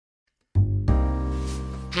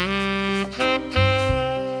Good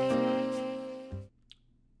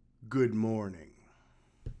morning.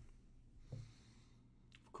 Of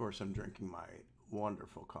course, I'm drinking my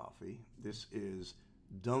wonderful coffee. This is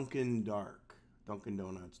Dunkin' Dark, Dunkin'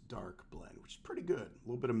 Donuts Dark Blend, which is pretty good. A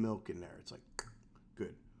little bit of milk in there. It's like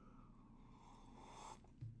good.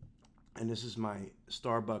 And this is my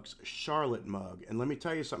Starbucks Charlotte mug. And let me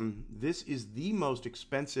tell you something. This is the most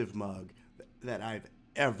expensive mug that I've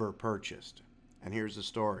ever purchased. And here's the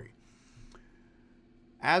story.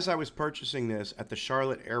 As I was purchasing this at the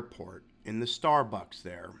Charlotte airport in the Starbucks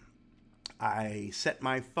there, I set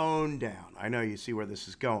my phone down. I know you see where this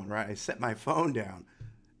is going, right? I set my phone down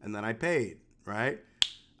and then I paid, right?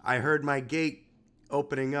 I heard my gate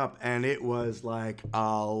opening up and it was like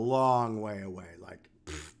a long way away, like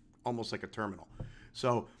almost like a terminal.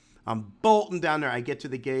 So I'm bolting down there. I get to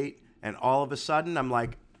the gate and all of a sudden I'm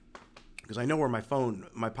like, because I know where my phone,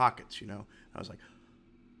 my pockets, you know, I was like,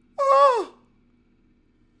 oh.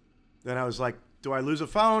 Then I was like, do I lose a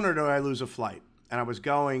phone or do I lose a flight? And I was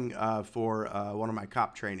going for one of my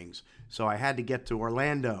cop trainings. So I had to get to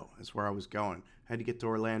Orlando. That's where I was going. I had to get to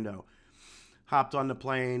Orlando. Hopped on the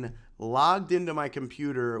plane, logged into my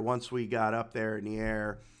computer once we got up there in the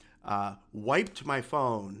air, wiped my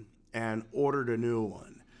phone, and ordered a new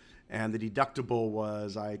one. And the deductible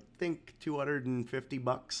was, I think,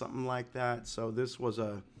 $250, something like that. So this was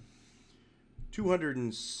a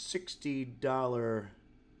 $260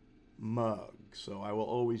 mug. So I will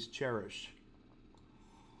always cherish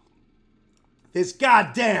this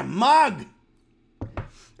goddamn mug.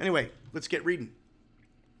 Anyway, let's get reading.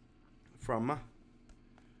 From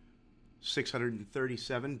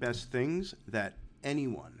 637 best things that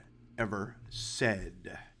anyone ever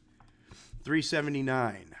said.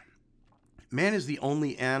 379. Man is the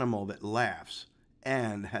only animal that laughs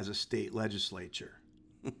and has a state legislature.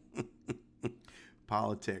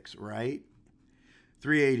 Politics, right?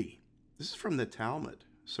 380. This is from the Talmud,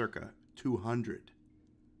 circa 200.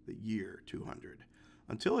 The year 200.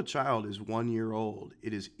 Until a child is 1 year old,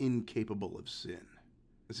 it is incapable of sin.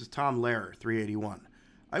 This is Tom Lehrer, 381.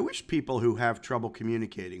 I wish people who have trouble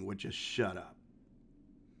communicating would just shut up.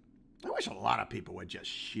 I wish a lot of people would just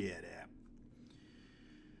shut up.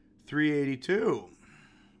 382.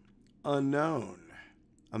 Unknown.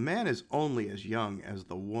 A man is only as young as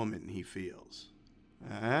the woman he feels.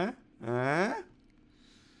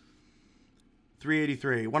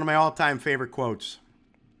 383. One of my all-time favorite quotes.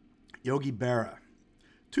 Yogi Berra.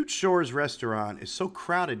 Toots Shor's restaurant is so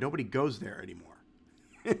crowded, nobody goes there anymore.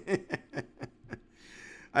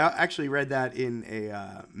 I actually read that in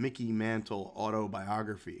a Mickey Mantle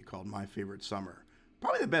autobiography called My Favorite Summer.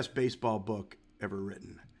 Probably the best baseball book ever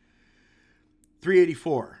written.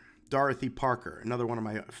 384. Dorothy Parker, another one of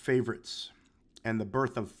my favorites. And the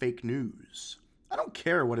birth of fake news. I don't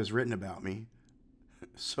care what is written about me,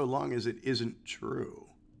 so long as it isn't true.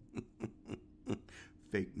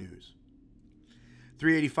 Fake news.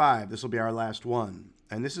 385, this will be our last one.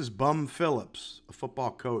 And this is Bum Phillips, a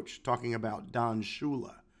football coach, talking about Don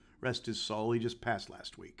Shula. Rest his soul, he just passed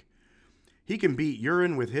last week. He can beat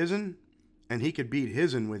urine with his'n, and he could beat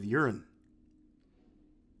his'n with urine.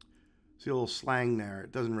 See a little slang there.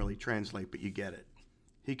 It doesn't really translate, but you get it.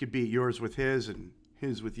 He could beat yours with his and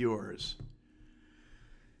his with yours.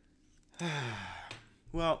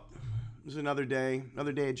 Well, it was another day of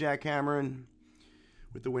jackhammering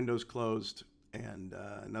with the windows closed, and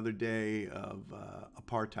another day of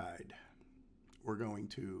apartheid. We're going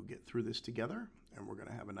to get through this together, and we're going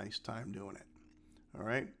to have a nice time doing it. All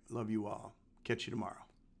right? Love you all. Catch you tomorrow.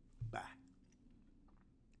 Bye.